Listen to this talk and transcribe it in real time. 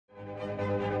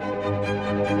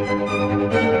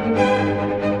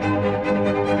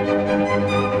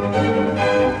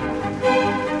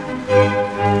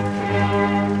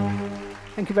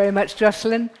Thank you very much,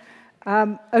 Jocelyn.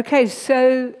 Okay,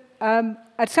 so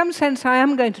at some sense I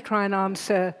am going to try and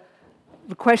answer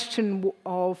the question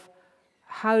of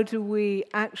how do we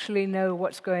actually know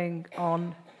what's going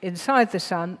on inside the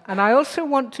sun. And I also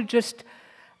want to just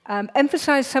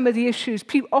emphasize some of the issues.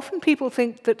 Often people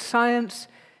think that science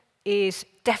is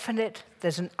definite,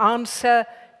 there's an answer,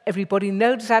 everybody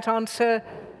knows that answer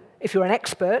if you're an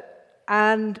expert,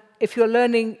 and if you're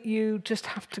learning, you just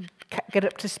have to get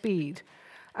up to speed.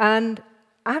 And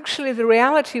actually, the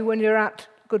reality when you're at,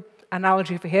 good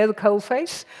analogy for here, the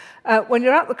coalface, when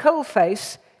you're at the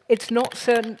coalface, it's not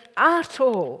certain at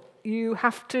all. You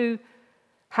have to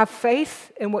have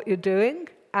faith in what you're doing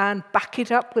and back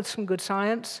it up with some good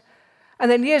science. And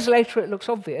then years later, it looks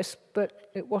obvious, but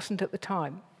it wasn't at the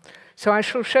time. So I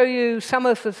shall show you some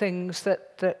of the things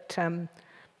that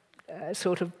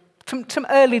sort of, some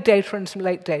early data and some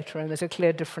late data, and there's a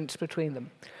clear difference between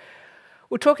them.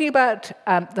 We're talking about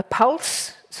the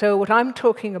pulse. So what I'm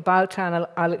talking about, and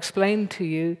I'll explain to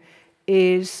you,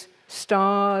 is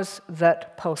stars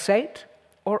that pulsate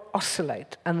or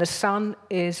oscillate. And the sun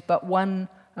is but one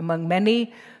among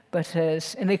many, but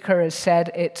as Inika has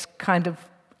said, it's kind of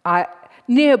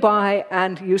nearby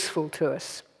and useful to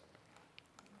us.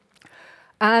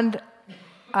 And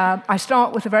I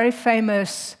start with a very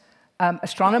famous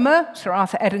astronomer, Sir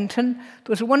Arthur Eddington. There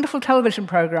was a wonderful television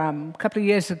program a couple of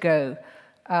years ago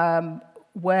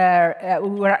where we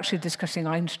were actually discussing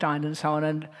Einstein and so on,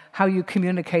 and how you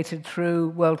communicated through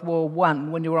World War I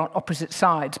when you were on opposite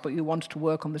sides, but you wanted to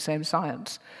work on the same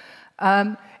science.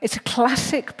 It's a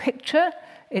classic picture.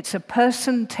 It's a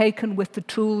person taken with the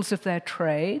tools of their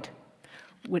trade,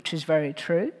 which is very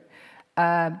true.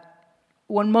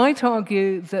 One might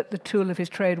argue that the tool of his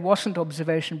trade wasn't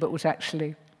observation, but was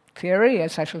actually theory,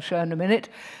 as I shall show in a minute.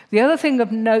 The other thing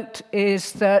of note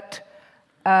is that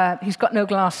he's got no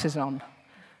glasses on.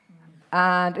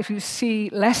 And if you see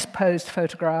less posed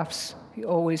photographs, he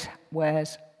always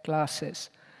wears glasses.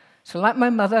 So like my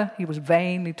mother, he was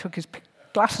vain. He took his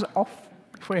glasses off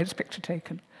before he had his picture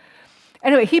taken.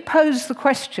 Anyway, he posed the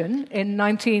question in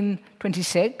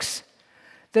 1926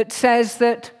 that says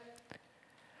that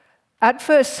at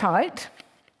first sight,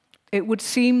 it would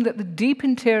seem that the deep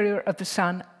interior of the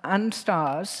sun and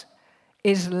stars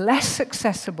is less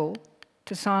accessible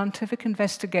to scientific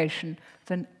investigation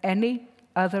than any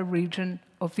other region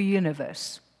of the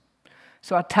universe.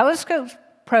 So our telescopes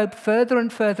probe further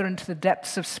and further into the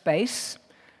depths of space.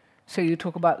 So you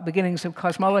talk about the beginnings of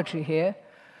cosmology here.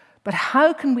 But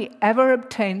how can we ever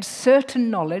obtain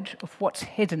certain knowledge of what's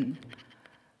hidden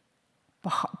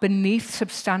beneath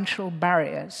substantial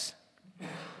barriers?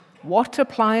 What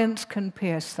appliance can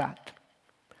pierce that?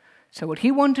 So what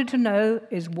he wanted to know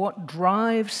is what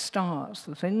drives stars,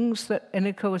 the things that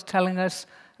Inika was telling us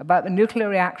about the nuclear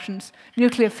reactions.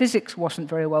 Nuclear physics wasn't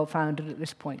very well founded at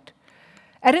this point.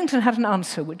 Eddington had an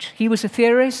answer, which he was a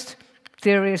theorist.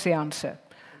 Theory is the answer.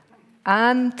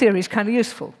 And theory is kind of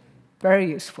useful, very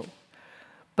useful.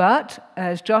 But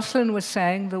as Jocelyn was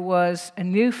saying, there was a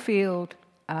new field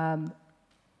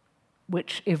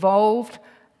which evolved.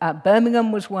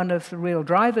 Birmingham was one of the real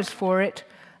drivers for it,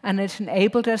 and it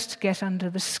enabled us to get under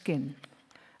the skin.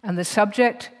 And the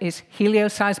subject is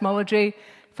helioseismology.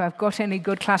 If I've got any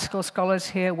good classical scholars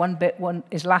here, one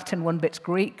is Latin, one bit's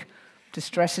Greek.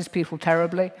 Distresses people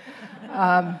terribly.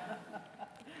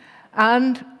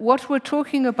 And what we're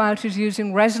talking about is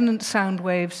using resonant sound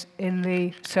waves in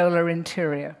the solar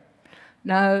interior.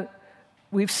 Now,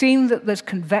 we've seen that there's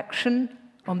convection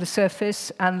on the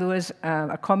surface, and there was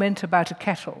a comment about a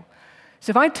kettle.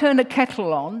 So if I turn a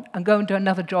kettle on and go and do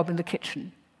another job in the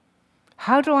kitchen,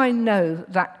 how do I know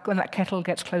that when that kettle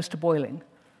gets close to boiling?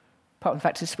 Apart from the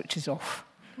fact it switches off.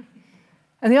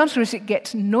 And the answer is it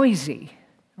gets noisy.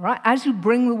 Right? As you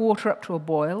bring the water up to a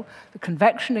boil, the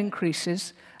convection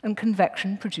increases, and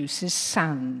convection produces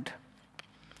sound.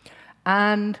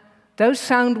 And those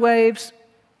sound waves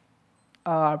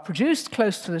are produced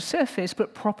close to the surface,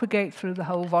 but propagate through the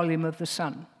whole volume of the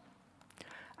sun.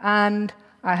 And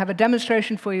I have a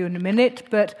demonstration for you in a minute,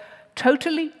 but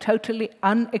totally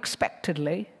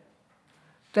unexpectedly,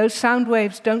 those sound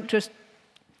waves don't just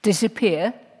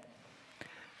disappear.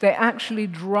 They actually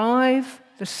drive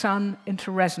the sun into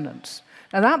resonance.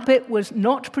 Now, that bit was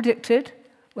not predicted.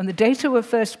 When the data were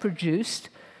first produced,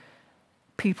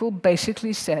 people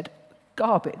basically said,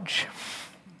 garbage.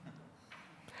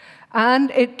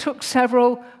 And it took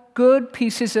several good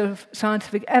pieces of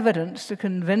scientific evidence to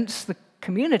convince the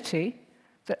community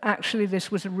that actually this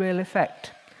was a real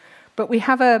effect. But we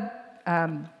have a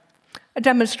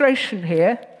demonstration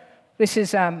here. This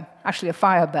is actually a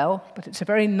fire bell, but it's a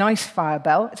very nice fire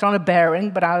bell. It's on a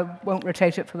bearing, but I won't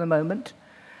rotate it for the moment.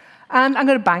 And I'm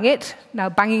going to bang it. Now,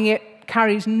 banging it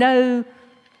carries no...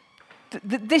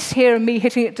 This here and me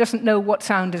hitting it doesn't know what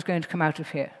sound is going to come out of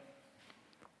here.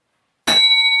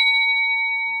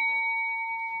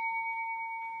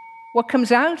 What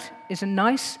comes out is a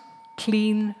nice,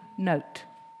 clean note.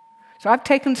 So I've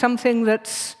taken something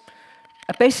that's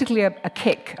basically a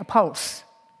kick, a pulse.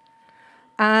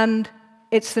 And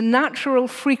it's the natural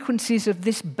frequencies of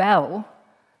this bell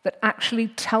that actually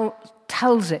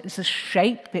tells it. It's the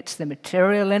shape, it's the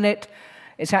material in it.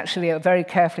 It's actually a very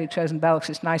carefully chosen bell because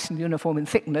it's nice and uniform in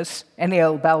thickness. Any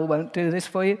old bell won't do this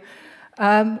for you.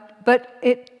 But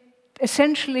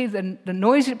essentially, the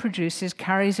noise it produces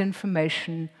carries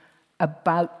information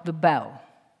about the bell.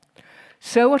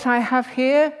 So what I have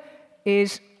here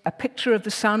is a picture of the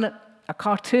sun, a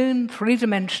cartoon, 3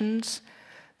 dimensions.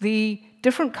 The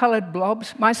different colored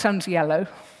blobs, my sun's yellow,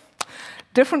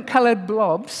 different colored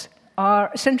blobs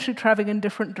are essentially traveling in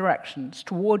different directions,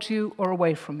 towards you or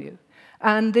away from you.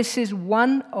 And this is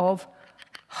one of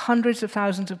hundreds of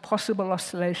thousands of possible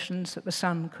oscillations that the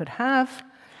sun could have.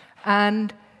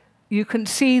 And you can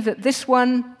see that this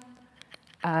one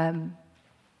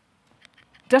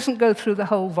doesn't go through the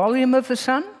whole volume of the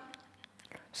sun.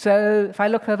 So if I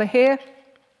look over here,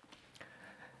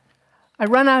 I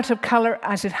run out of color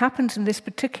as it happens in this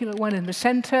particular one in the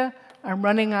center. I'm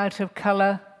running out of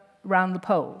color around the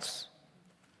poles.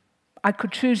 I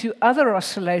could choose you other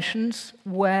oscillations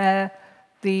where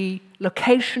the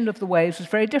location of the waves is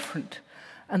very different.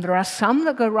 And there are some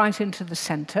that go right into the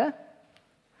center.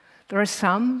 There are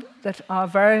some that are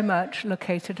very much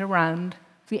located around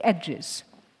the edges.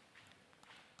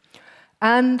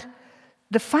 And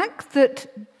the fact that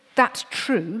that's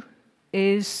true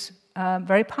is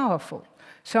very powerful.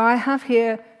 So I have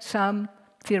here some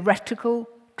theoretical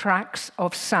tracks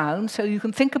of sound. So you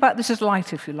can think about this as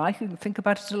light, if you like. You can think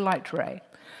about it as a light ray.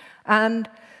 And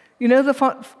you know the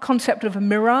concept of a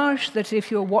mirage, that if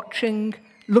you're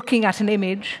looking at an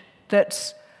image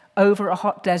that's over a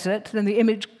hot desert, then the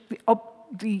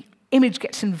image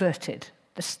gets inverted.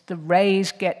 The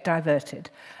rays get diverted.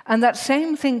 And that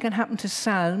same thing can happen to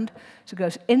sound. So it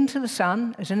goes into the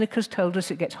sun. As Inika's told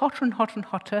us, it gets hotter and hotter and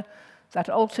hotter. That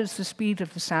alters the speed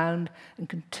of the sound and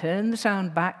can turn the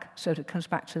sound back so that it comes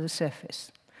back to the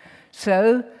surface.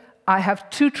 So I have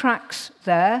 2 tracks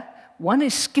there. One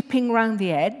is skipping around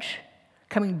the edge,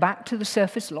 coming back to the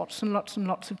surface lots and lots and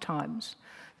lots of times.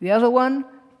 The other one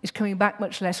is coming back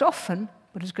much less often,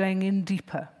 but is going in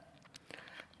deeper.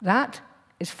 That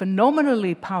is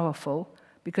phenomenally powerful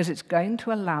because it's going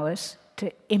to allow us to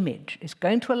image. It's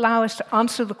going to allow us to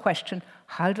answer the question,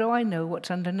 how do I know what's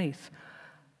underneath?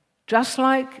 Just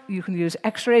like you can use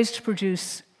X-rays to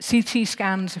produce CT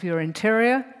scans of your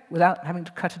interior without having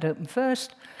to cut it open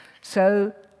first,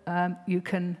 so you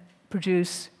can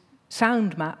produce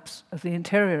sound maps of the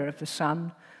interior of the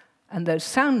sun. And those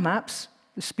sound maps,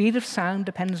 the speed of sound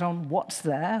depends on what's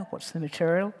there, what's the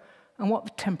material, and what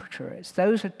the temperature is.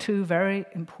 Those are 2 very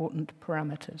important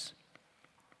parameters.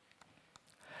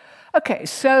 Okay,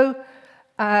 so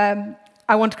I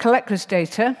want to collect this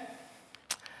data.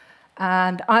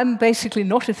 And I'm basically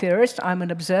not a theorist. I'm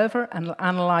an observer and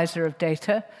analyzer of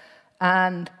data.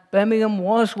 And Birmingham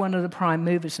was one of the prime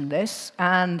movers in this.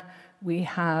 And we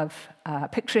have a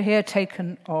picture here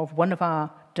taken of one of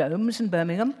our domes in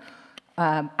Birmingham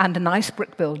and a nice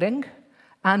brick building.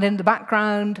 And in the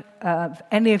background, if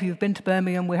any of you have been to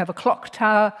Birmingham, we have a clock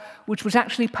tower, which was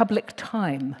actually public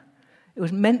time. It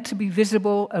was meant to be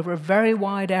visible over a very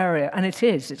wide area, and it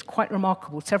is. It's quite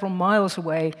remarkable. Several miles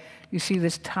away, you see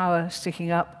this tower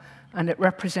sticking up, and it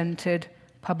represented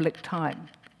public time.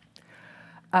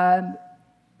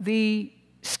 The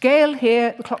scale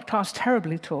here, the clock tower is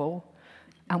terribly tall,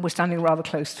 and we're standing rather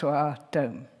close to our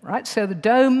dome, right? So the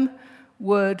dome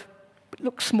would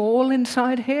look small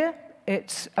inside here.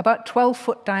 It's about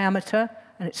 12-foot diameter,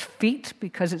 and it's feet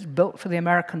because it's built for the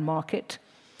American market.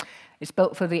 It's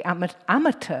built for the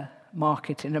amateur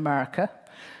market in America.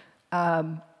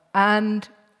 And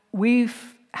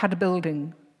we've had a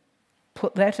building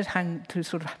put there to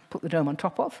sort of put the dome on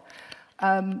top of.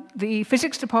 The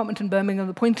physics department in Birmingham,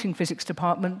 the Poynting Physics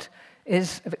Department,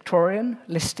 is a Victorian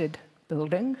listed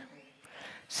building.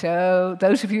 So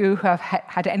those of you who have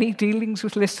had any dealings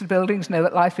with listed buildings know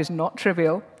that life is not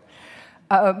trivial.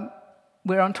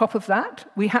 We're on top of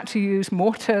that. We had to use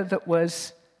mortar that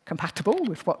was compatible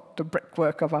with what the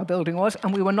brickwork of our building was,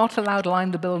 and we were not allowed to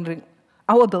line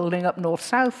our building up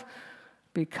north-south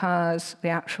because the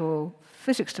actual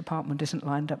physics department isn't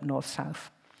lined up north-south.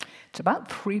 It's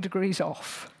about 3 degrees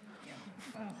off.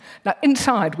 Now,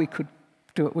 inside we could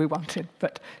do what we wanted,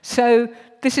 but so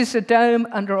this is a dome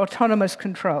under autonomous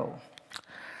control.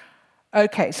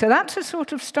 Okay, so that's a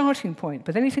sort of starting point,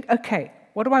 but then you think, okay,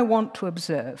 what do I want to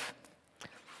observe?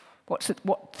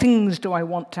 What things do I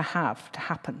want to have to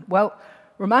happen? Well,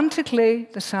 romantically,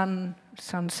 the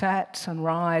sunset,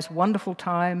 sunrise, wonderful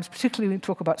times, particularly when we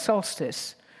talk about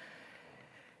solstice.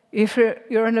 If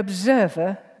you're an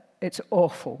observer, it's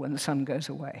awful when the sun goes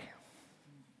away.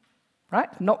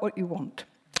 Right? Not what you want.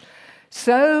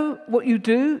 So what you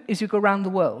do is you go around the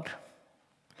world.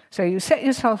 So you set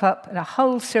yourself up in a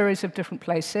whole series of different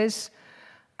places,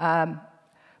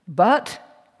 but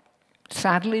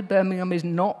sadly, Birmingham is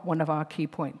not one of our key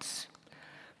points,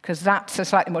 because that's a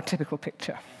slightly more typical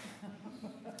picture.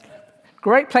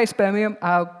 Great place, Birmingham.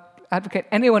 I'll advocate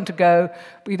anyone to go,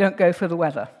 but you don't go for the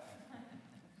weather.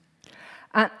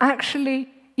 And actually,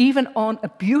 even on a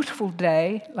beautiful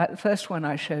day, like the first one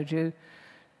I showed you,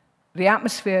 the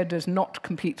atmosphere does not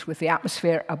compete with the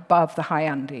atmosphere above the high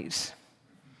Andes.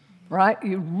 Right?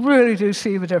 You really do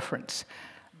see the difference.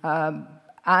 And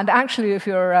actually, if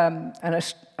you're an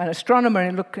astronomer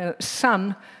and you look at the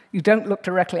sun, you don't look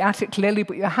directly at it clearly,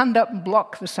 but you hand up and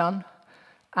block the sun,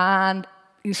 and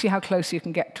you see how close you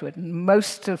can get to it. And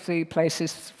most of the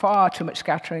places, far too much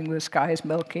scattering, the sky is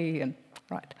milky, and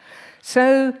right.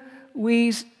 So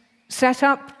we set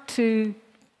up to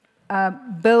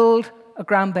build a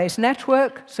ground-based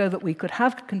network so that we could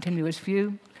have continuous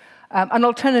view. An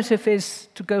alternative is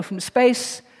to go from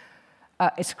space.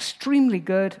 It's extremely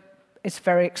good. It's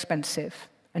very expensive,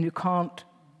 and you can't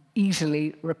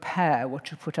easily repair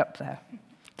what you put up there.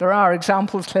 There are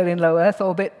examples clearly in low Earth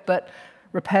orbit, but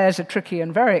repairs are tricky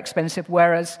and very expensive,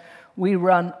 whereas we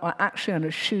run actually on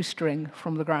a shoestring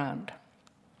from the ground.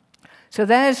 So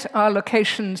there's our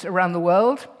locations around the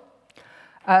world.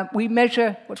 We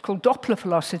measure what's called Doppler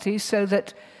velocities, so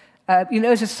that,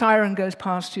 as a siren goes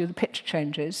past you, the pitch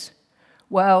changes.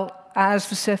 Well, as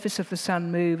the surface of the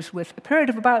sun moves with a period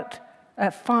of about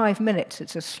 5 minutes,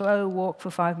 it's a slow walk for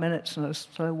 5 minutes and a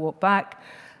slow walk back,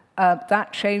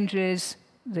 that changes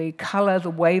the color, the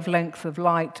wavelength of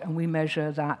light, and we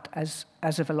measure that as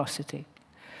a velocity.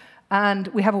 And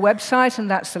we have a website, and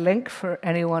that's the link for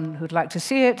anyone who'd like to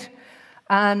see it.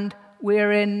 And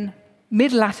we're in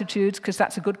mid-latitudes, because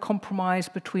that's a good compromise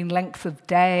between length of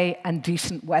day and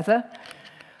decent weather.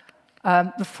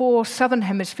 The 4 southern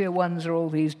hemisphere ones are all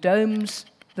these domes.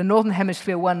 The northern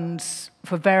hemisphere ones,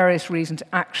 for various reasons,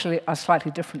 actually are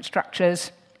slightly different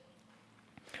structures.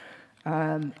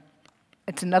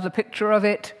 It's another picture of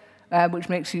it, which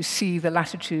makes you see the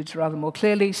latitudes rather more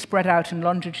clearly, spread out in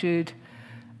longitude.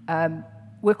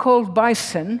 We're called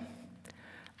Bison.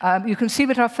 You can see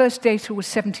that our first data was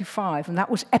 75, and that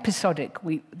was episodic.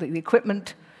 The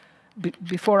equipment,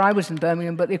 before I was in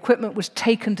Birmingham, but the equipment was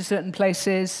taken to certain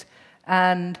places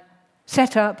and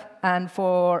set up, and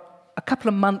for a couple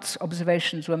of months,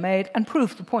 observations were made and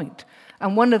proved the point.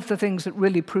 And one of the things that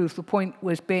really proved the point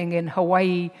was being in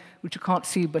Hawaii, which you can't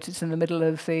see, but it's in the middle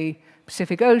of the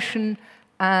Pacific Ocean,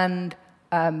 and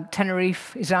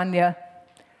Tenerife, Izania,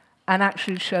 and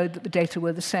actually showed that the data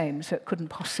were the same, so it couldn't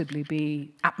possibly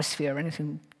be atmosphere or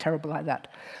anything terrible like that.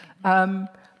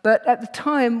 But at the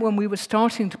time when we were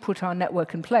starting to put our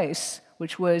network in place,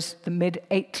 which was the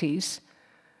mid-'80s,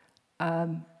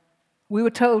 we were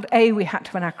told, A, we had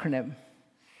to have an acronym.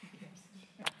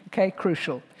 Okay,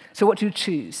 crucial. So what do you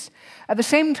choose? At the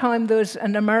same time, there was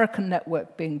an American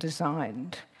network being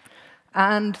designed.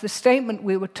 And the statement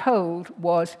we were told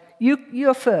was,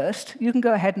 you're first, you can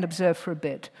go ahead and observe for a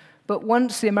bit. But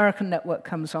once the American network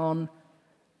comes on,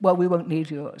 well, we won't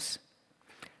need yours.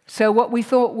 So what we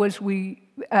thought was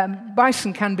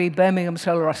BISON can be Birmingham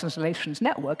Solar Oscillations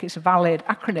Network. It's a valid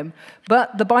acronym.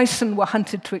 But the bison were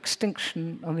hunted to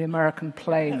extinction on the American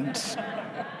plains.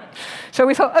 So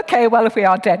we thought, OK, well, if we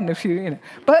are dead in a few,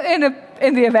 But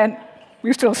in the event,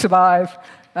 we still survive.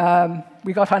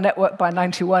 We got our network by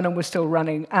 '91, and we're still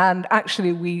running. And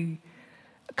actually, we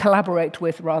collaborate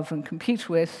with, rather than compete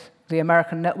with, the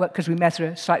American network, because we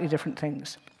measure slightly different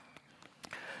things.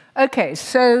 OK,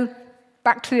 so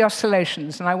back to the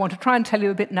oscillations, and I want to try and tell you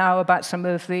a bit now about some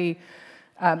of the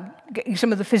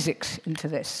physics into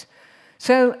this.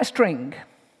 So a string.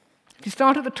 If you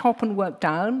start at the top and work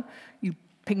down, you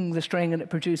ping the string and it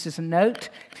produces a note.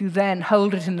 If you then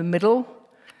hold it in the middle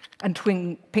and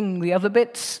ping the other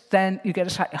bits, then you get a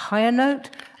slightly higher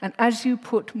note. And as you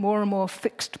put more and more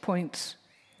fixed points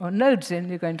or nodes in,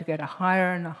 you're going to get a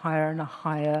higher and a higher and a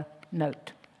higher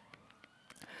note.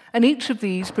 And each of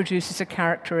these produces a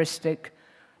characteristic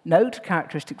note,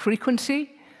 characteristic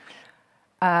frequency.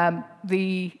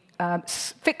 The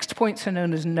fixed points are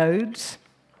known as nodes.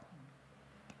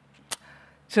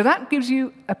 So that gives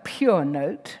you a pure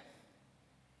note.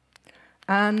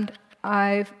 And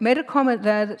I've made a comment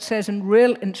there that says in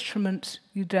real instruments,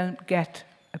 you don't get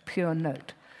a pure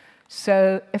note.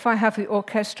 So if I have the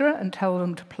orchestra and tell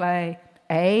them to play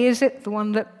A, is it, the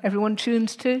one that everyone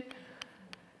tunes to?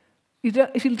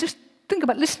 If you just think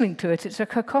about listening to it, it's a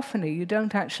cacophony. You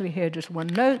don't actually hear just one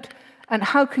note. And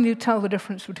how can you tell the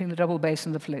difference between the double bass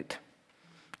and the flute?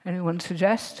 Anyone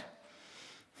suggest?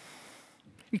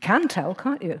 You can tell,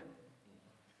 can't you?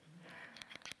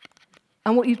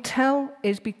 And what you tell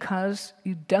is because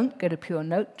you don't get a pure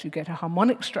note, you get a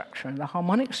harmonic structure, and the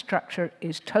harmonic structure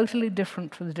is totally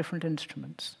different for the different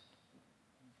instruments.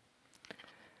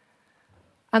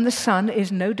 And the sun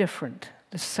is no different.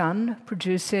 The sun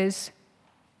produces,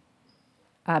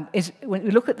 when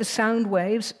you look at the sound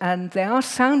waves, and there are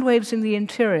sound waves in the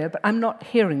interior, but I'm not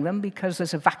hearing them because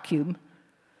there's a vacuum.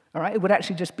 All right? It would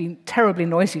actually just be terribly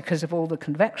noisy because of all the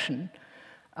convection.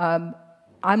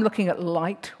 I'm looking at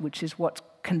light, which is what's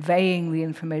conveying the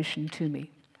information to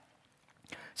me.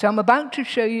 So I'm about to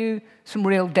show you some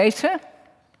real data,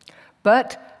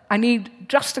 but I need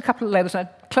just a couple of levels. Now,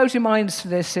 close your minds to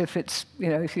this if it's,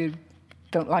 if you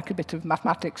don't like a bit of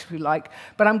mathematics, if you like.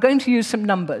 But I'm going to use some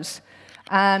numbers,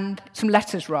 and some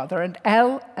letters, rather, and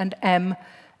L and M.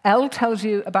 L tells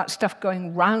you about stuff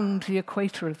going round the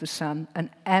equator of the sun, and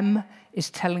M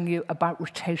is telling you about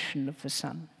rotation of the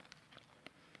sun.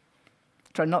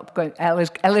 Sorry, not going, L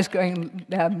is going,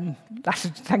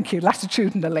 thank you,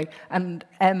 latitudinally, and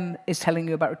M is telling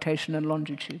you about rotation and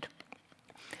longitude.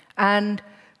 And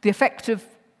the effect of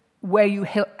where you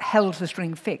held the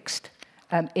string fixed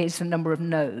is the number of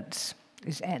nodes,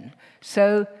 is N.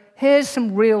 So here's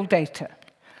some real data.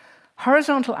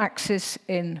 Horizontal axis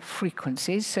in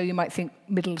frequencies, so you might think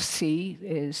middle C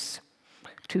is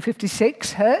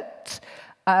 256 hertz.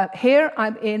 Here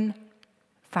I'm in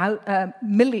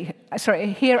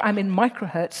here I'm in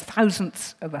microhertz,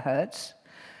 thousandths of a hertz.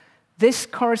 This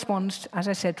corresponds, as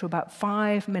I said, to about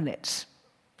 5 minutes.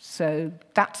 So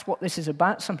that's what this is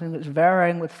about, something that's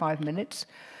varying with 5 minutes.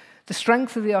 The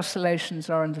strength of the oscillations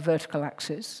are on the vertical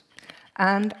axis.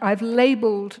 And I've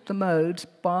labeled the modes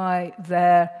by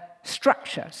their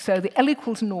structure. So the L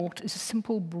equals 0 is a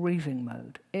simple breathing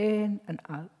mode, in and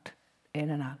out, in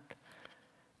and out.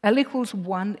 L equals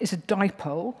 1 is a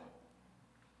dipole,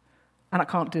 and I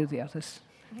can't do the others.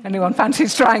 Anyone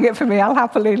fancies trying it for me, I'll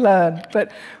happily learn.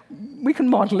 But we can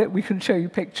model it, we can show you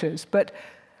pictures. But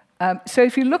so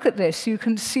if you look at this, you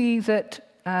can see that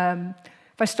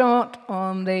if I start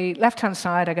on the left-hand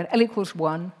side, I get L equals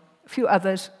 1, a few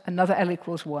others, another L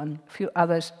equals 1, a few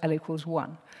others, L equals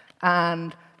 1.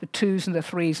 And the 2s and the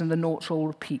 3s and the 0s all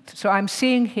repeat. So I'm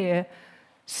seeing here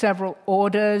several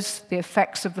orders, the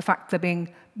effects of the fact there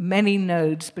being many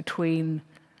nodes between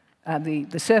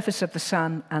the surface of the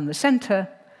sun and the center.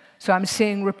 So I'm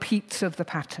seeing repeats of the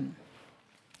pattern.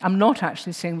 I'm not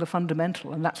actually seeing the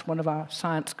fundamental, and that's one of our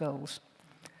science goals.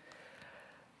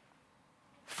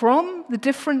 From the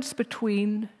difference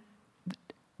in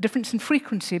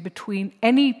frequency between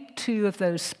any two of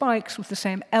those spikes with the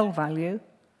same L value,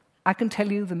 I can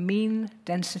tell you the mean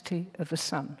density of the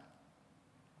sun.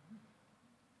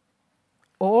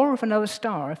 Or of another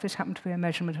star, if this happened to be a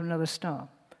measurement of another star.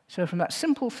 So from that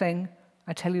simple thing,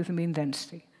 I tell you the mean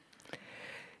density.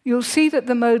 You'll see that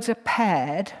the modes are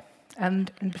paired,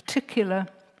 and in particular,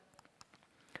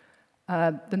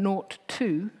 the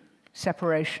 0-2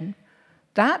 separation,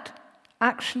 that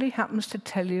actually happens to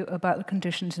tell you about the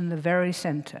conditions in the very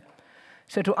center.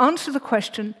 So to answer the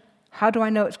question, how do I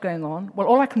know what's going on? Well,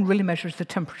 all I can really measure is the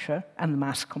temperature and the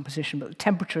mass composition, but the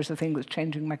temperature is the thing that's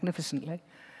changing magnificently.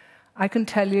 I can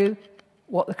tell you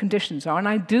what the conditions are, and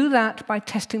I do that by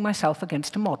testing myself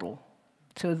against a model.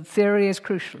 So the theory is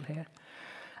crucial here.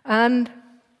 And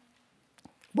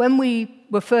when we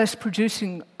were first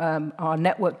producing our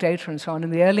network data and so on in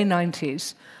the early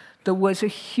 90s, there was a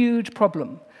huge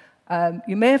problem.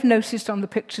 You may have noticed on the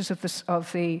pictures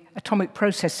of the atomic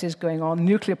processes going on,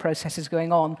 nuclear processes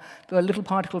going on, there are little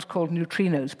particles called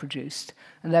neutrinos produced.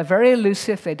 And they're very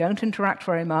elusive, they don't interact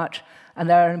very much, and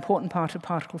they're an important part of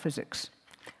particle physics.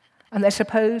 And they're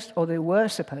supposed, or they were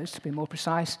supposed, to be more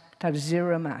precise, to have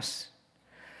zero mass.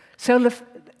 Solar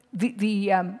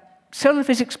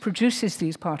physics produces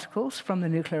these particles from the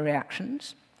nuclear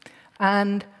reactions,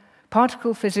 and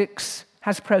particle physics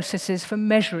has processes for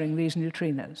measuring these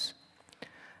neutrinos.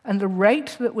 And the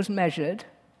rate that was measured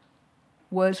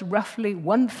was roughly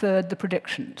 1/3 the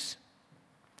predictions.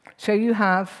 So you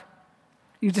have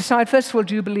You decide, first of all,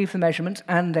 do you believe the measurements?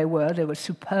 And they were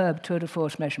superb tour de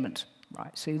force measurements.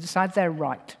 Right, so you decide they're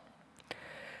right.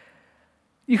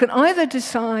 You can either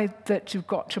decide that you've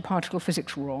got your particle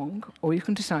physics wrong, or you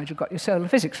can decide you've got your solar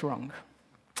physics wrong.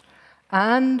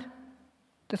 And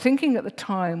the thinking at the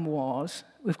time was,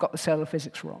 we've got the solar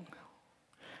physics wrong.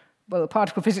 Well, the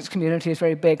particle physics community is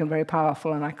very big and very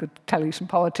powerful, and I could tell you some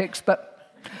politics,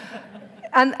 but...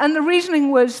 and the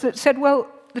reasoning was that said, well,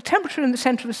 the temperature in the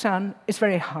center of the sun is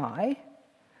very high.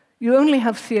 You only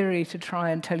have theory to try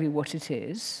and tell you what it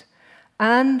is.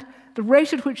 And the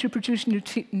rate at which you produce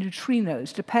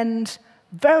neutrinos depends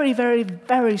very, very,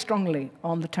 very strongly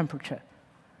on the temperature.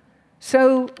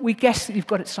 So we guess that you've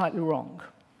got it slightly wrong.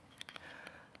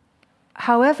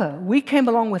 However, we came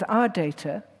along with our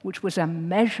data, which was a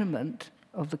measurement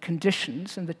of the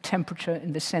conditions and the temperature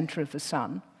in the center of the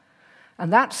sun.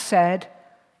 And that said,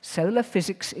 solar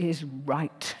physics is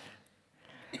right.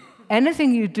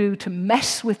 Anything you do to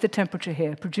mess with the temperature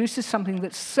here produces something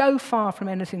that's so far from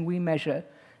anything we measure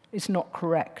is not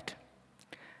correct.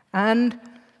 And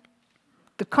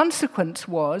the consequence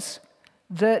was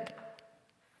that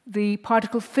the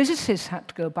particle physicists had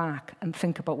to go back and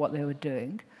think about what they were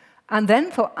doing, and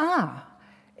then thought,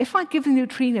 if I give the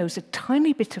neutrinos a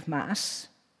tiny bit of mass,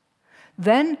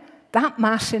 then that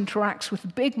mass interacts with the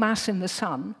big mass in the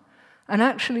sun and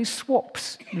actually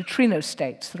swaps neutrino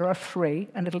states. There are 3,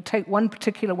 and it'll take one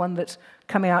particular one that's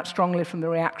coming out strongly from the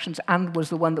reactions and was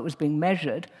the one that was being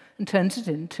measured and turns it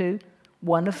into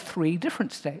one of 3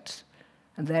 different states.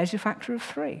 And there's your factor of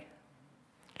 3.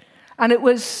 And it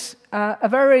was a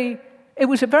very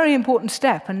important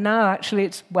step, and now actually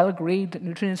it's well agreed that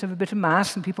neutrinos have a bit of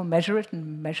mass, and people measure it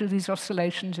and measure these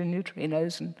oscillations in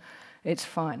neutrinos, and it's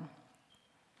fine.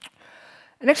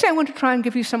 The next thing I want to try and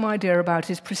give you some idea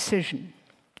about is precision.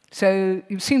 So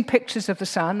you've seen pictures of the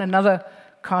sun, another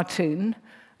cartoon,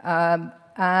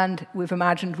 and we've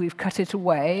imagined we've cut it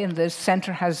away, and the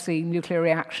center has the nuclear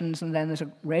reactions, and then there's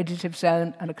a radiative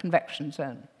zone and a convection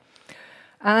zone.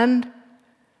 And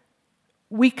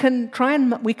we can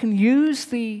use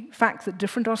the fact that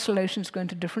different oscillations go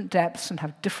into different depths and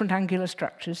have different angular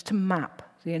structures to map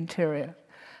the interior.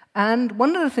 And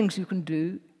one of the things you can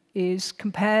do is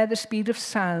compare the speed of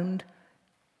sound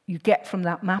you get from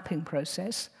that mapping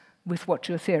process with what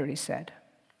your theory said.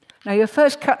 Now, your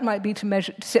first cut might be to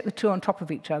sit the 2 on top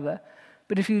of each other,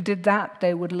 but if you did that,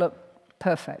 they would look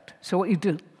perfect. So what you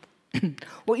do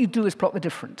is plot the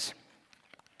difference.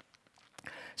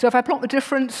 So if I plot the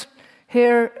difference,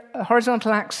 here, a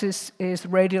horizontal axis is the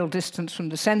radial distance from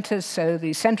the center, so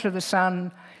the center of the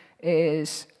sun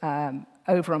is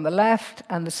over on the left,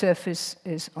 and the surface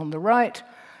is on the right.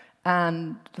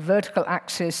 And the vertical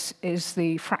axis is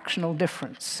the fractional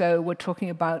difference. So we're talking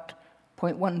about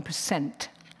 0.1%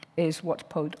 is what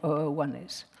 0.001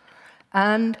 is.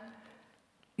 And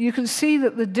you can see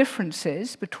that the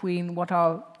differences between what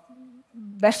our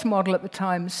best model at the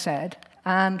time said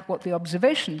and what the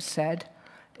observations said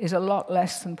is a lot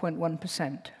less than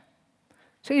 0.1%.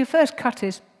 So your first cut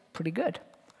is pretty good.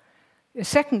 Your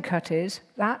second cut is,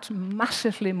 that's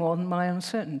massively more than my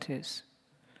uncertainties.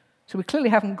 So we clearly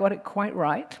haven't got it quite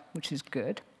right, which is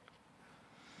good.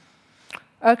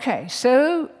 Okay,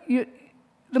 so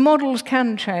the models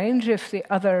can change if the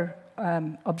other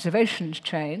observations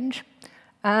change.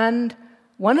 And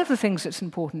one of the things that's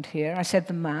important here, I said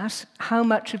the mass, how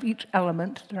much of each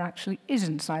element there actually is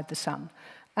inside the sun.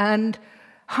 And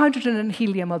hydrogen and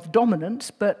helium are the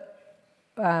dominants, but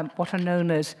what are known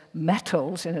as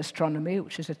metals in astronomy,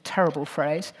 which is a terrible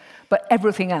phrase, but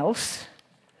everything else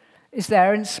is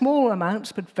there in small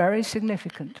amounts, but very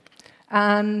significant.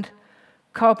 And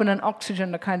carbon and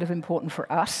oxygen are kind of important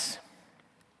for us.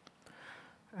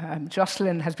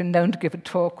 Jocelyn has been known to give a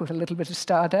talk with a little bit of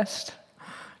stardust,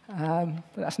 but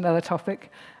that's another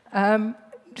topic. Some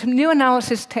new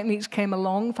analysis techniques came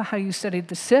along for how you studied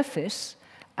the surface,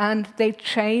 and they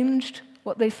changed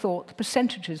what they thought the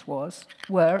percentages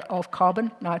were of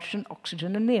carbon, nitrogen,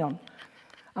 oxygen, and neon.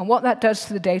 And what that does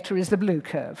to the data is the blue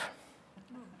curve.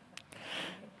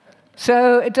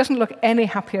 So it doesn't look any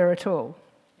happier at all.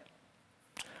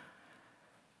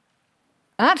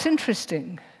 That's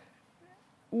interesting.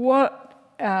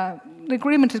 The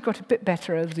agreement has got a bit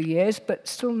better over the years, but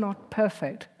still not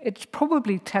perfect. It's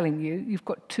probably telling you you've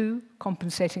got 2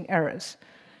 compensating errors.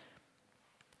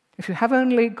 If you have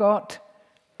only got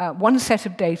one set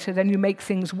of data, then you make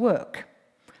things work.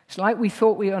 It's like we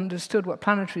thought we understood what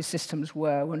planetary systems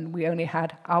were when we only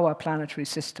had our planetary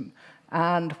system.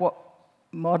 And what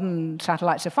modern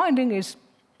satellites are finding is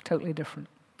totally different.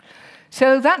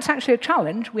 So that's actually a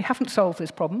challenge. We haven't solved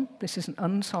this problem. This is an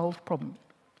unsolved problem.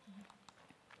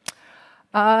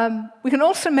 We can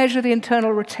also measure the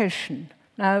internal rotation.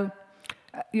 Now,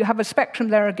 you have a spectrum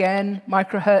there again,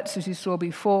 microhertz, as you saw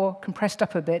before, compressed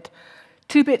up a bit.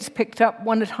 2 bits picked up,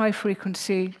 one at high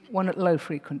frequency, one at low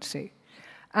frequency.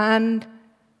 And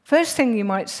first thing you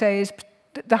might say is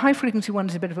the high frequency one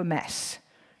is a bit of a mess,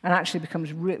 and actually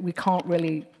becomes we can't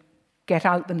really get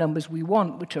out the numbers we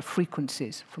want, which are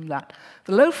frequencies from that.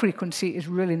 The low frequency is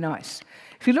really nice.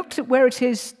 If you looked at where it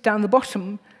is down the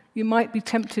bottom, you might be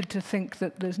tempted to think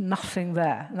that there's nothing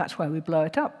there, and that's why we blow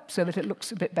it up, so that it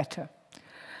looks a bit better.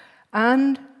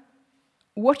 And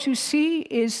what you see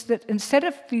is that instead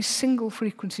of these single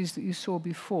frequencies that you saw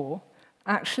before,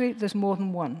 actually there's more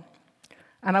than one.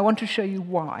 And I want to show you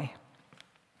why.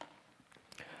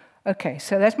 Okay,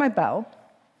 so there's my bell.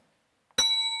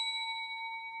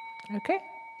 Okay.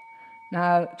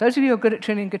 Now, those of you who are good at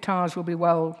tuning guitars will be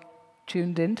well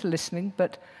tuned in to listening,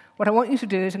 but what I want you to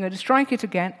do is I'm going to strike it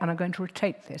again, and I'm going to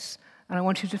rotate this. And I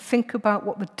want you to think about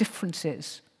what the difference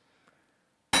is.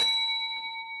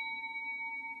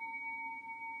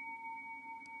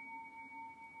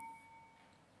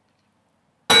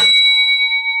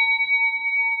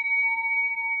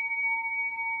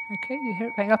 Okay, you hear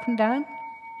it going up and down?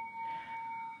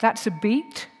 That's a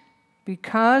beat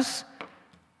because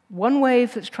one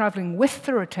wave that's traveling with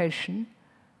the rotation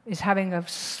is having a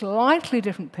slightly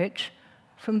different pitch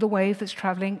from the wave that's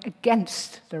traveling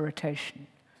against the rotation.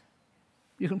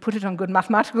 You can put it on good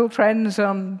mathematical trends,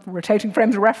 on rotating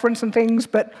frames of reference and things,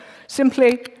 but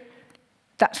simply,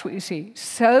 that's what you see.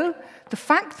 So the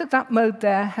fact that that mode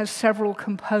there has several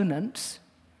components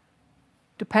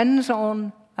depends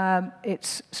on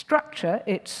its structure,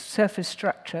 its surface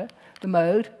structure, the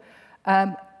mode,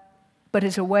 but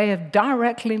is a way of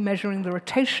directly measuring the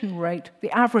rotation rate,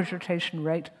 the average rotation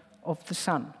rate of the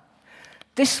sun.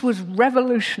 This was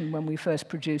revolution when we first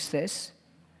produced this.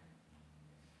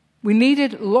 We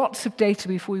needed lots of data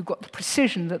before we got the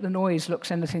precision that the noise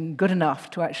looks anything good enough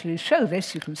to actually show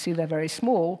this. You can see they're very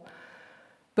small.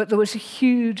 But there was a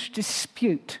huge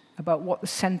dispute about what the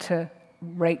center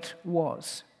rate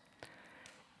was.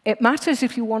 It matters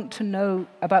if you want to know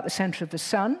about the center of the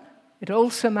sun. It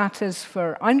also matters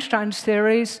for Einstein's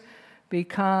theories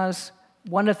because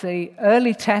one of the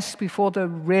early tests before the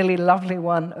really lovely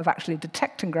one of actually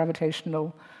detecting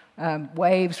gravitational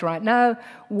waves right now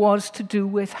was to do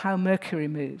with how Mercury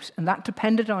moves. And that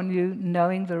depended on you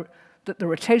knowing that the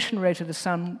rotation rate of the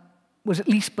sun was at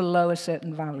least below a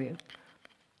certain value.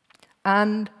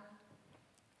 And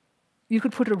you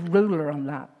could put a ruler on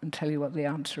that and tell you what the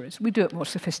answer is. We do it more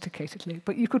sophisticatedly,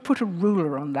 but you could put a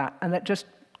ruler on that, and that just,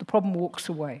 the problem walks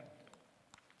away.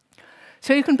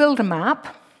 So you can build a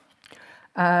map.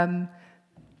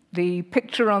 The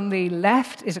picture on the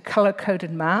left is a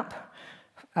color-coded map.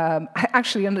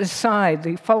 Actually, on the side,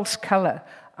 the false color,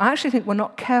 I actually think we're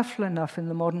not careful enough in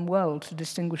the modern world to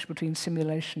distinguish between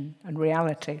simulation and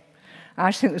reality. I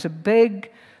actually think there's a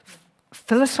big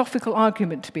philosophical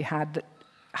argument to be had that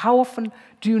how often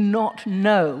do you not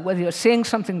know whether you're seeing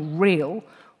something real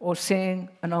or seeing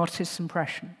an artist's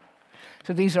impression?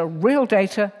 So these are real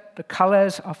data. The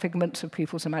colors are figments of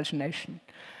people's imagination.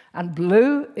 And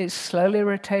blue is slowly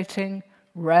rotating.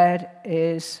 Red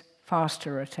is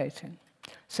faster rotating.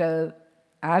 So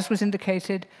as was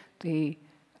indicated, the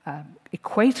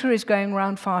equator is going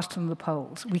around faster than the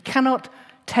poles. We cannot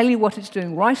tell you what it's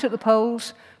doing right at the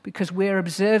poles because we're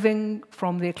observing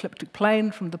from the ecliptic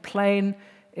plane, from the plane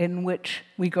in which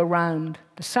we go round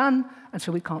the sun, and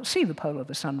so we can't see the pole of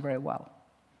the sun very well.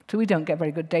 So we don't get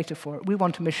very good data for it. We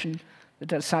want a mission that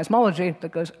does seismology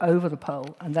that goes over the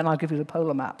pole, and then I'll give you the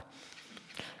polar map.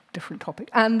 Different topic.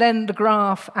 And then the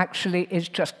graph actually is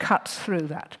just cuts through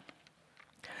that.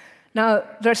 Now,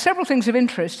 there are several things of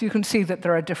interest. You can see that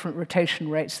there are different rotation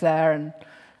rates there, and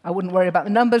I wouldn't worry about the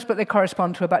numbers, but they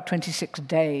correspond to about 26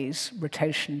 days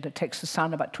rotation. That takes the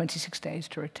sun about 26 days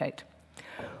to rotate.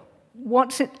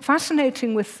 What's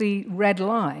fascinating with the red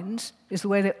lines is the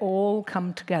way they all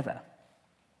come together.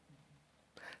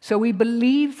 So we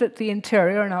believe that the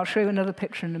interior, and I'll show you another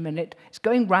picture in a minute, is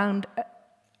going round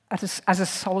as a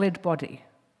solid body.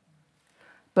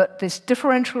 But this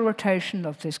differential rotation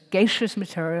of this gaseous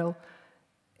material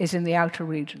is in the outer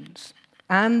regions.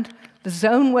 And the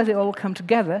zone where they all come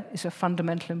together is of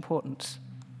fundamental importance.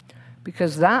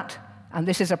 Because that, and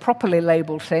this is a properly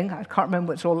labeled thing, I can't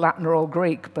remember if it's all Latin or all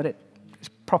Greek, but it's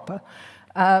proper,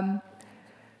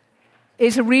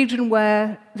 is a region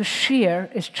where the shear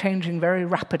is changing very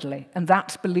rapidly, and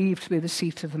that's believed to be the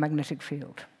seat of the magnetic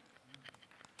field.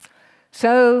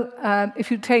 So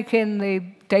if you take in the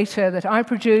data that I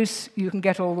produce, you can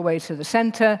get all the way to the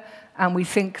center, and we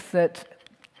think that,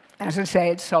 as I say,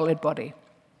 it's solid body.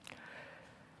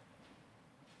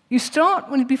 You start,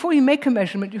 before you make a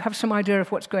measurement, you have some idea of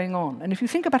what's going on. And if you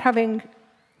think about having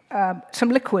some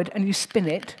liquid and you spin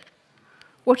it,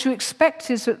 what you expect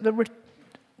is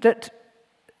that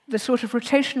the sort of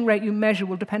rotation rate you measure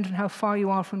will depend on how far you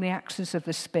are from the axis of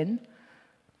the spin.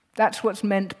 That's what's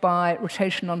meant by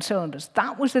rotation on cylinders.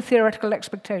 That was the theoretical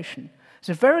expectation. As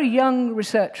a very young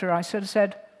researcher, I sort of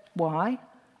said, why?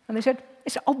 And they said,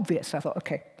 it's obvious. I thought,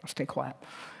 okay, I'll stay quiet.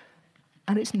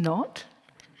 And it's not.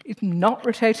 It's not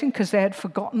rotating because they had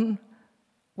forgotten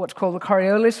what's called the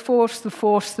Coriolis force, the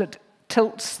force that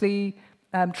tilts the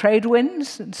trade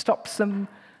winds and stops them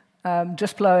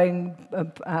just blowing,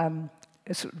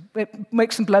 it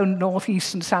makes them blow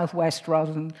northeast and southwest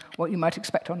rather than what you might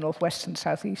expect on northwest and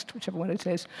southeast, whichever one it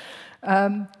is.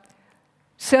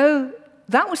 So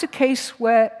that was a case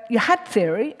where you had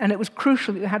theory, and it was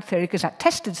crucial that you had theory because that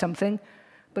tested something,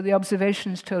 but the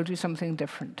observations told you something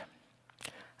different.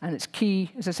 And it's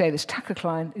key, as I say, this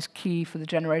tachocline is key for the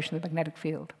generation of the magnetic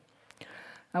field.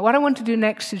 Now, what I want to do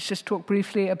next is just talk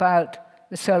briefly about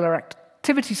the solar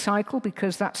activity cycle,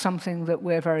 because that's something that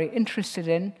we're very interested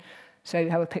in. So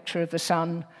you have a picture of the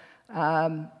sun.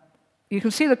 You can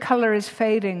see the color is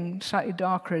fading slightly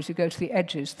darker as you go to the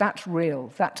edges. That's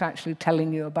real. That's actually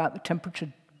telling you about the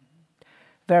temperature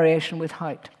variation with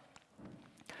height.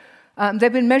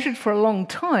 They've been measured for a long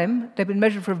time. They've been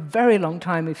measured for a very long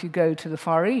time if you go to the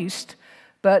Far East.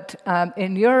 But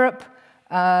in Europe,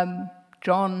 John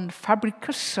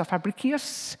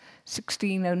Fabricius,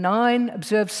 1609,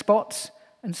 observed spots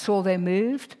and saw they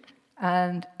moved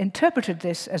and interpreted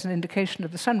this as an indication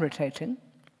of the sun rotating.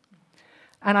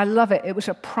 And I love it. It was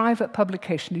a private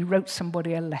publication. He wrote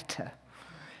somebody a letter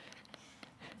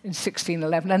in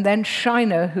 1611. And then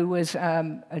Scheiner, who was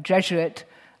a Jesuit,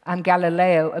 and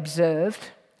Galileo observed.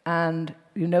 And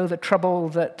you know the trouble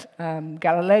that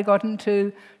Galileo got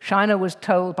into. Scheiner was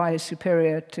told by his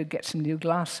superior to get some new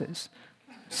glasses.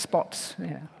 Spots,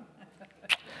 yeah.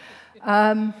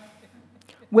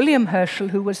 William Herschel,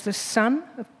 who was the son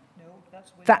of... No,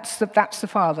 that's the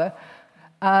father.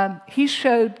 He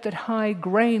showed that high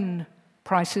grain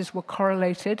prices were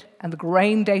correlated, and the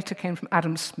grain data came from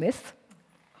Adam Smith,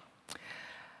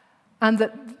 and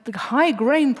that the high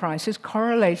grain prices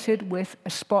correlated with a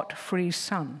spot-free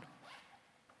sun.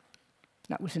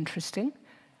 That was interesting.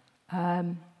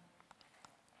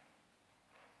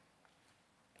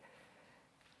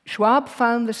 Schwab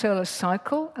found the solar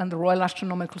cycle, and the Royal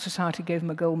Astronomical Society gave him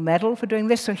a gold medal for doing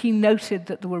this, so he noted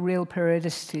that there were real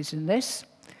periodicities in this.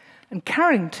 And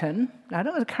Carrington, now I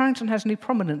don't know whether Carrington has any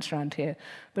prominence around here,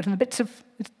 but in the bits of,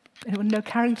 anyone know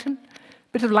Carrington?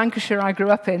 Bit of Lancashire I grew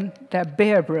up in, they're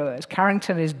beer brewers.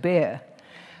 Carrington is beer.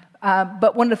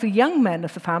 But one of the young men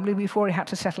of the family, before he had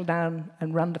to settle down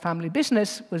and run the family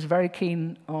business, was very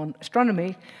keen on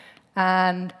astronomy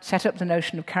and set up the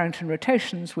notion of Carrington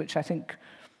rotations, which I think,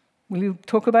 will you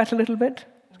talk about a little bit?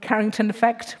 Carrington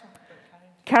effect?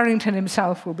 Carrington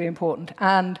himself will be important.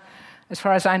 And as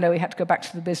far as I know, he had to go back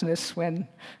to the business when,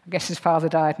 I guess, his father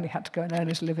died and he had to go and earn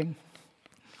his living.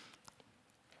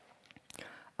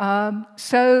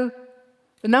 So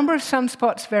the number of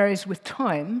sunspots varies with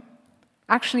time.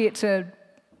 Actually, it's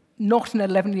not an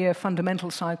 11-year fundamental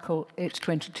cycle, it's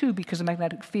 22, because the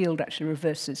magnetic field actually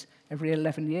reverses every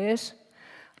 11 years.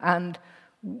 And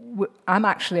I'm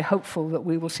actually hopeful that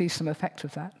we will see some effect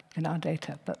of that in our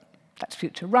data, but that's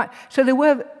future. Right, so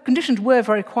conditions were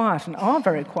very quiet, and are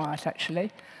very quiet,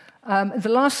 actually. In the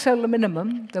last solar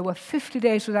minimum, there were 50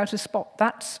 days without a spot.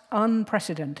 That's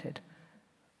unprecedented.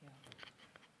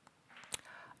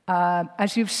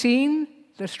 As you've seen,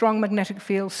 the strong magnetic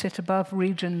fields sit above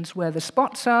regions where the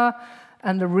spots are,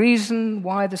 and the reason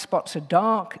why the spots are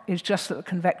dark is just that the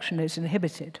convection is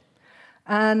inhibited.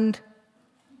 And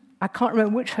I can't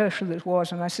remember which Herschel it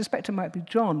was, and I suspect it might be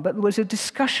John, but there was a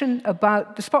discussion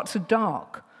about the spots are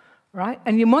dark, right?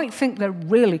 And you might think they're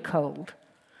really cold.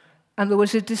 And there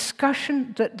was a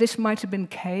discussion that this might have been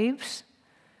caves,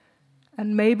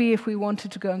 and maybe if we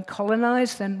wanted to go and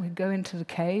colonize, then we'd go into the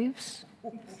caves.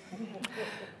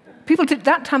 People at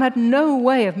that time had no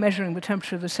way of measuring the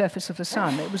temperature of the surface of the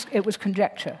sun. It was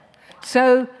conjecture.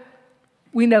 So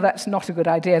we know that's not a good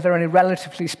idea. They're only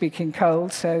relatively speaking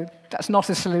cold, so that's not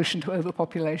a solution to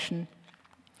overpopulation.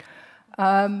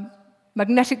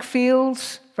 Magnetic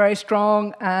fields, very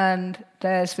strong, and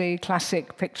there's the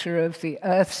classic picture of the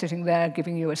Earth sitting there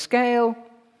giving you a scale.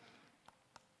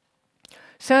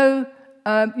 So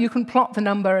you can plot the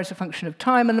number as a function of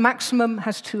time, and the maximum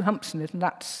has 2 humps in it, and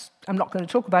that's, I'm not going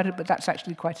to talk about it, but that's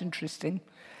actually quite interesting.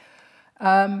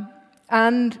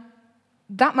 And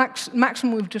that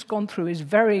maximum we've just gone through is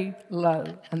very low,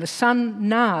 and the sun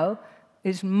now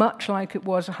is much like it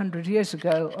was 100 years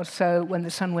ago or so when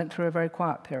the sun went through a very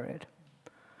quiet period.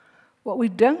 What we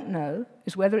don't know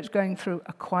is whether it's going through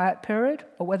a quiet period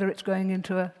or whether it's going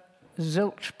into a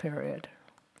zilch period.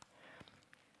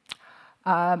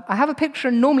 I have a picture,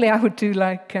 and normally I would do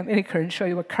like Inika and show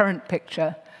you a current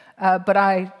picture, but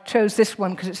I chose this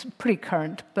one because it's pretty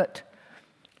current. But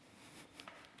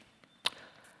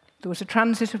there was a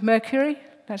transit of Mercury.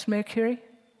 That's Mercury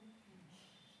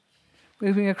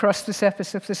moving across the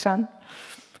surface of the sun.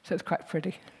 So it's quite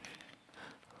pretty.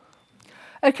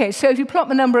 Okay, so if you plot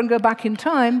the number and go back in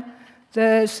time,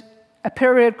 there's a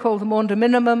period called the Maunder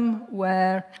Minimum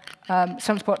where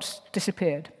sunspots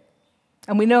disappeared.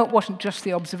 And we know it wasn't just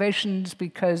the observations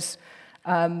because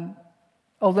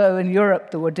although in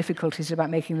Europe there were difficulties about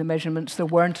making the measurements, there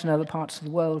weren't in other parts of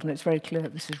the world, and it's very clear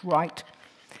that this is right.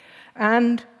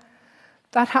 And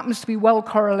that happens to be well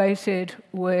correlated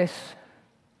with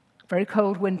very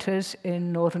cold winters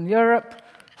in Northern Europe,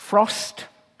 frost.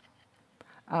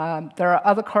 There are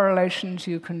other correlations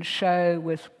you can show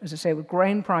with, as I say, with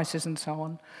grain prices and so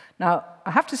on. Now,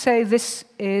 I have to say this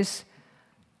is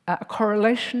a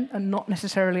correlation and not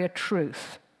necessarily a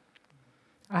truth.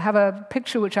 I have a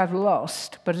picture which I've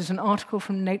lost, but it's an article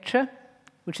from Nature,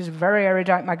 which is a very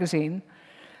erudite magazine,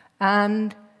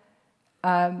 and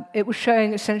it was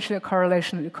showing essentially a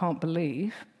correlation that you can't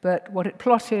believe, but what it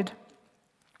plotted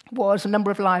was a number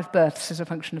of live births as a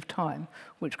function of time,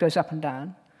 which goes up and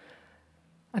down,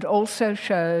 and also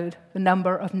showed the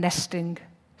number of nesting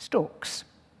storks,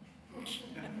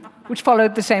 which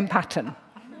followed the same pattern.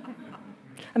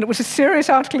 And it was a serious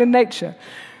article in Nature.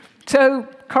 So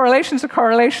correlations are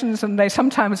correlations, and they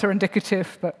sometimes are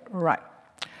indicative, but right.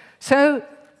 So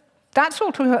that's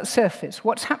all talking about the surface.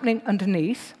 What's happening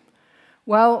underneath?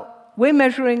 Well, we're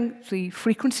measuring the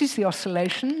frequencies, the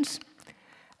oscillations,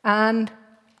 and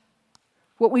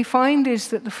what we find is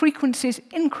that the frequencies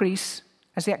increase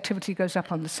as the activity goes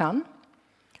up on the sun.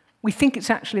 We think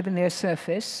it's actually the near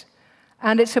surface,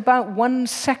 and it's about 1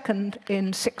 second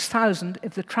in 6,000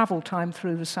 of the travel time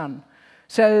through the sun.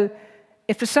 So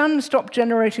if the sun stopped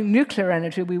generating nuclear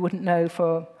energy, we wouldn't know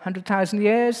for 100,000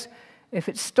 years. If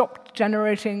it stopped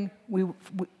generating,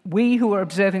 we who are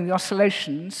observing the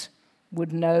oscillations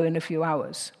would know in a few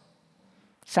hours.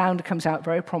 Sound comes out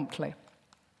very promptly.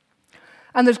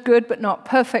 And there's good but not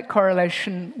perfect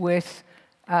correlation with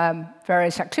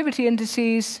various activity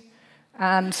indices,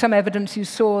 and some evidence you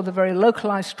saw the very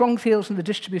localized strong fields and the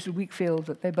distributed weak field,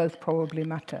 that they both probably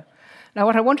matter. Now,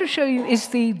 what I want to show you is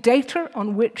the data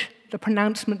on which the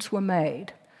pronouncements were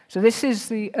made. So this is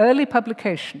the early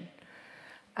publication.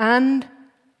 And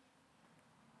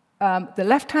the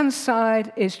left-hand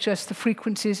side is just the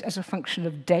frequencies as a function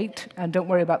of date, and don't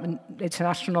worry about it's an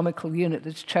astronomical unit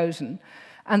that's chosen.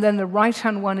 And then the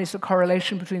right-hand one is the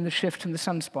correlation between the shift and the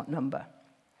sunspot number.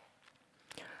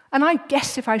 And I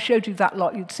guess if I showed you that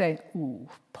lot, you'd say, ooh,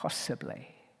 possibly.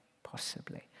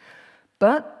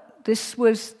 But this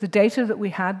was the data that we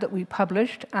had, that we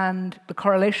published, and the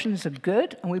correlations are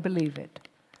good, and we believe it.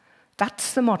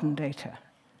 That's the modern data.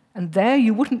 And there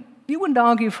you wouldn't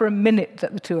argue for a minute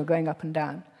that the two are going up and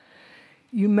down.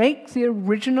 You make the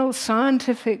original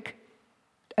scientific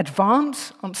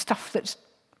advance on stuff that's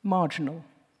marginal.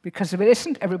 Because if it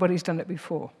isn't, everybody's done it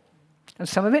before. And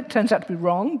some of it turns out to be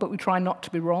wrong, but we try not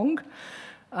to be wrong.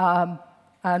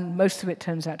 And most of it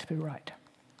turns out to be right.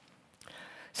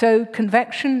 So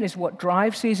convection is what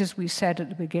drives these, as we said at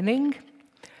the beginning.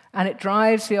 And it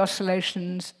drives the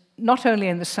oscillations not only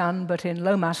in the sun, but in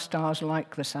low-mass stars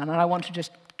like the sun. And I want to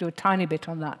just do a tiny bit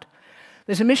on that.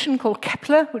 There's a mission called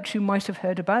Kepler, which you might have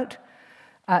heard about.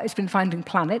 It's been finding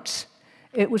planets.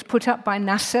 It was put up by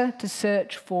NASA to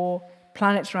search for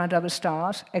planets around other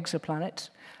stars, exoplanets,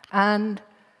 and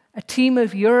a team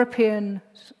of European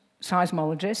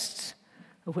seismologists,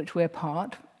 of which we're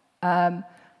part,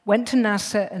 went to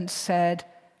NASA and said,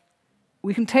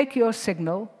 we can take your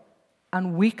signal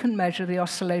and we can measure the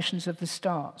oscillations of the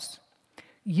stars.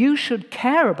 You should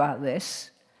care about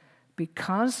this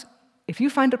because if you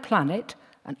find a planet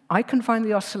and I can find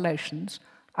the oscillations,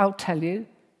 I'll tell you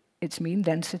its mean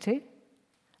density,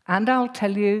 and I'll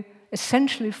tell you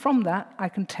essentially from that, I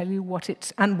can tell you what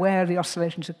it's, and where the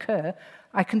oscillations occur,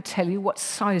 I can tell you what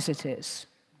size it is.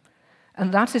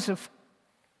 And that is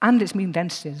and its mean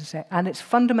density, as I say, and its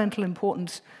fundamental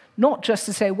importance, not just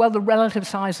to say, well, the relative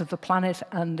size of the planet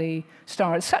and the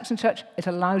star is such and such, it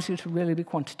allows you to really be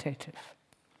quantitative.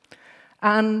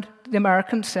 And the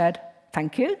Americans said,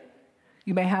 thank you.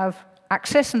 You may have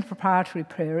access in the proprietary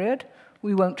period.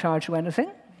 We won't charge you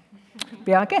anything.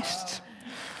 Be our guests.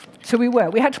 So we were.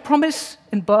 We had to promise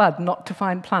in blood not to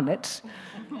find planets,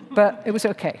 but it was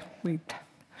okay.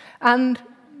 And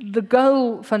the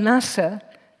goal for NASA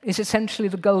is essentially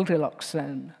the Goldilocks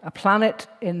zone, a planet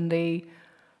in the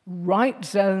right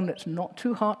zone that's not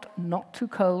too hot, not too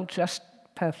cold, just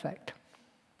perfect.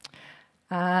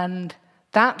 And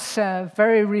that's a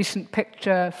very recent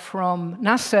picture from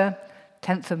NASA,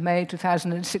 10th of May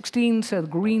 2016, so the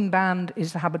green band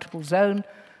is the habitable zone,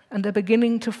 and they're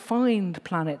beginning to find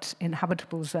planets in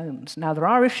habitable zones. Now, there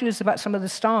are issues about some of the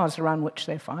stars around which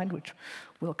they find, which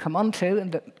we'll come on to,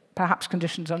 and that perhaps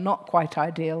conditions are not quite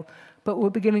ideal, but we're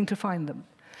beginning to find them.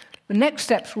 The next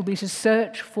steps will be to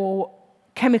search for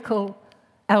chemical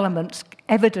elements,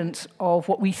 evidence of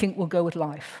what we think will go with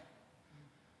life.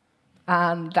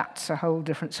 And that's a whole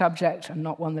different subject and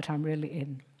not one that I'm really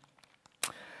in.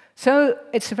 So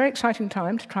it's a very exciting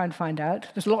time to try and find out.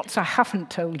 There's lots I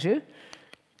haven't told you,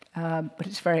 but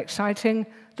it's very exciting.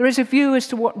 There is a view as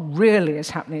to what really is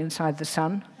happening inside the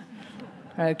sun.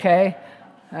 Okay?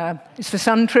 It's the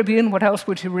Sun Tribune. What else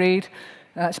would you read?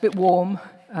 It's a bit warm.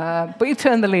 But you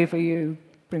turn the lever, you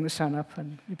bring the sun up,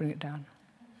 and you bring it down.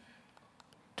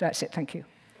 That's it. Thank you.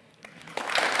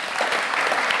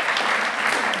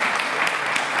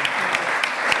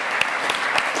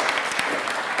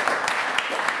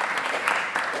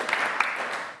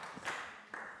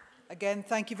 Again,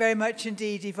 thank you very much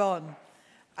indeed, Yvonne.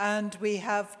 And we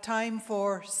have time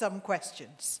for some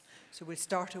questions. So we'll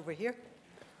start over here.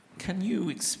 Can you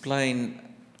explain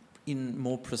in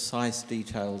more precise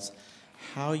details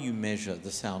how you measure the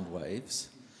sound waves,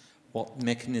 what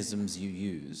mechanisms you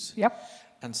use? Yep.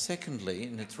 And secondly,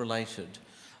 and it's related,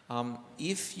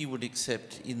 if you would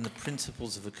accept in the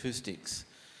principles of acoustics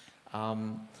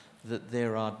that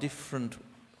there are different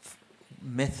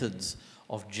methods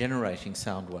of generating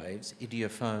sound waves,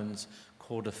 idiophones,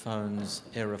 chordophones,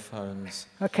 aerophones.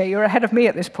 Okay, you're ahead of me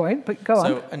at this point, but go on.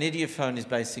 So an idiophone is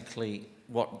basically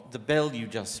what the bell you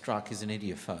just struck is an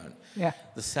idiophone. Yeah.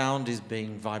 The sound is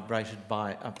being vibrated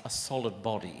by a solid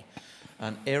body.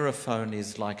 An aerophone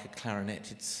is like a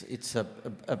clarinet. It's a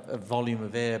volume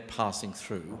of air passing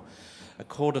through. A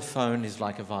chordophone is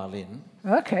like a violin.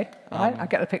 Okay, I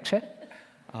get the picture.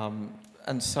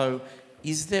 And so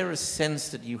is there a sense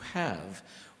that you have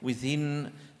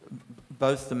within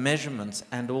both the measurements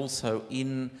and also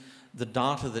in the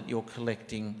data that you're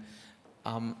collecting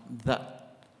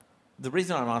that the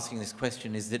reason I'm asking this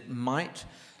question is that might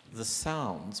the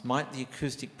sounds, might the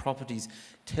acoustic properties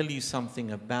tell you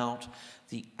something about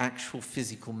the actual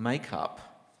physical makeup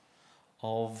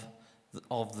of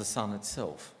the sun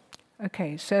itself?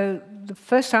 Okay, so the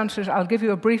first answer is I'll give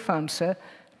you a brief answer,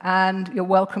 and you're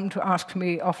welcome to ask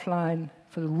me offline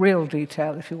for the real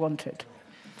detail if you want it.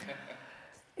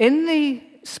 In the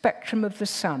spectrum of the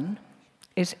sun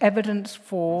is evidence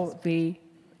for the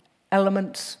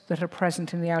elements that are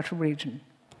present in the outer region.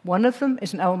 One of them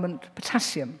is an element,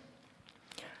 potassium.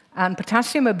 And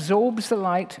potassium absorbs the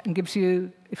light and gives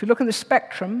you, if you look at the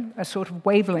spectrum, a sort of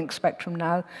wavelength spectrum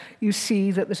now, you see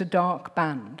that there's a dark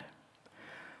band.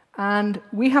 And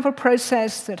we have a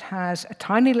process that has a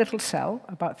tiny little cell,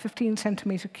 about 15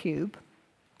 centimeter cube,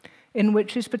 in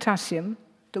which is potassium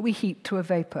that we heat to a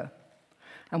vapor.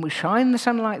 And we shine the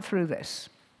sunlight through this.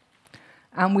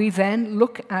 And we then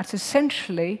look at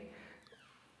essentially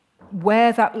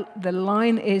where the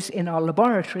line is in our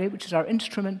laboratory, which is our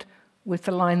instrument, with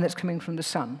the line that's coming from the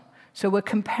sun. So we're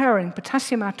comparing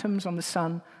potassium atoms on the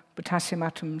sun, potassium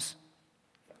atoms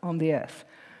on the Earth.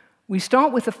 We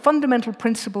start with the fundamental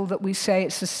principle that we say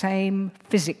it's the same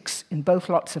physics in both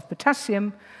lots of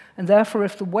potassium, and therefore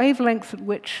if the wavelength at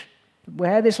which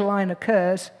where this line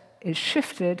occurs is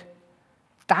shifted,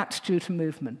 that's due to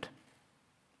movement.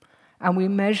 And we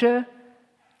measure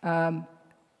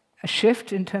a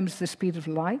shift in terms of the speed of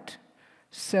light.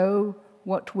 So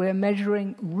what we're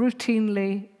measuring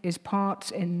routinely is parts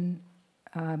in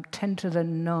 10 to the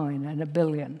 9 in a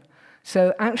billion.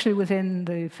 So actually within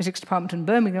the physics department in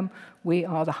Birmingham, we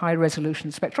are the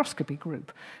high-resolution spectroscopy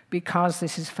group because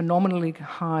this is phenomenally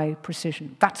high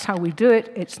precision. That's how we do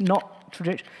it. It's not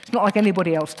like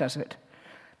anybody else does it.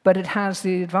 But it has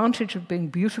the advantage of being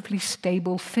beautifully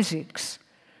stable physics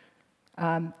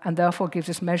and therefore gives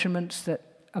us measurements that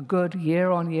are good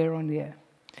year on year on year.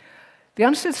 The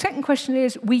answer to the second question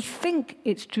is we think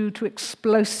it's due to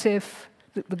explosive,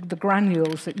 the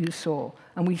granules that you saw,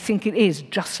 and we think it is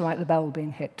just like the bell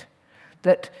being hit.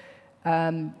 That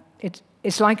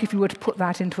it's like if you were to put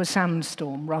that into a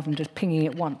sandstorm rather than just pinging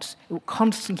it once. It would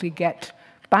constantly get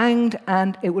banged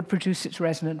and it would produce its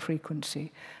resonant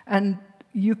frequency. And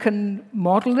you can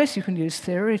model this, you can use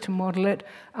theory to model it,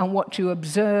 and what you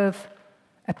observe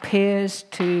appears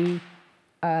to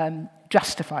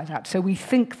justify that. So we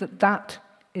think that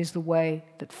is the way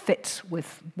that fits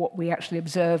with what we actually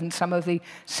observe and some of the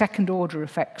second-order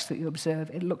effects that you observe.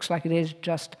 It looks like it is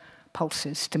just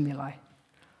pulses, stimuli.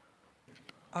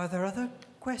 Are there other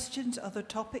questions, other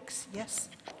topics? Yes?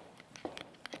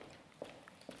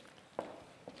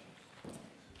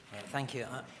 Thank you.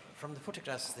 From the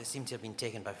photographs, they seem to have been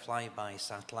taken by flyby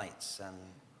satellites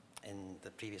in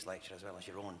the previous lecture as well as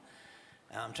your own.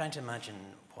 I'm trying to imagine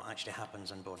what actually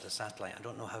happens on board the satellite. I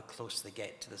don't know how close they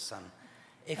get to the sun.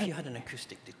 If you had an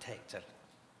acoustic detector,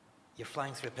 you're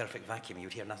flying through a perfect vacuum, you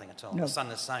would hear nothing at all. No. The sun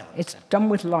is silent. It's done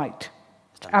with light.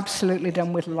 Absolutely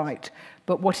done with light.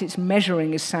 But what it's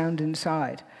measuring is sound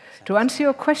inside. To answer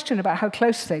your question about how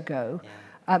close they go,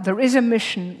 there is a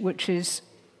mission which is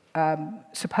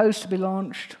supposed to be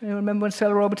launched. You remember when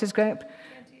Solar Orbiter is going up?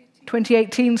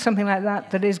 2018, something like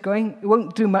that, that is going. It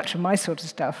won't do much of my sort of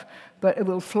stuff, but it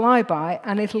will fly by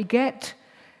and it'll get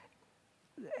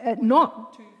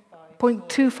not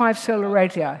 0.25 solar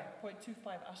radii. 0.25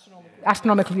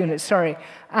 astronomical units, sorry.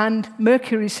 And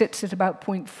Mercury sits at about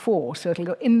 0.4, so it'll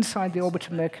go inside the orbit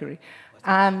of Mercury.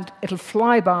 And it'll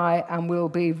fly by, and we'll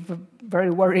be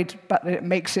very worried that it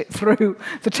makes it through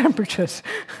the temperatures.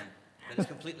 But it's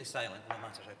completely silent, no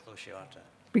matter how close you are to it.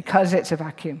 Because it's a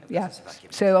vacuum, yeah.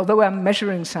 So although I'm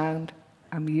measuring sound,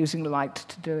 I'm using light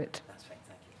to do it.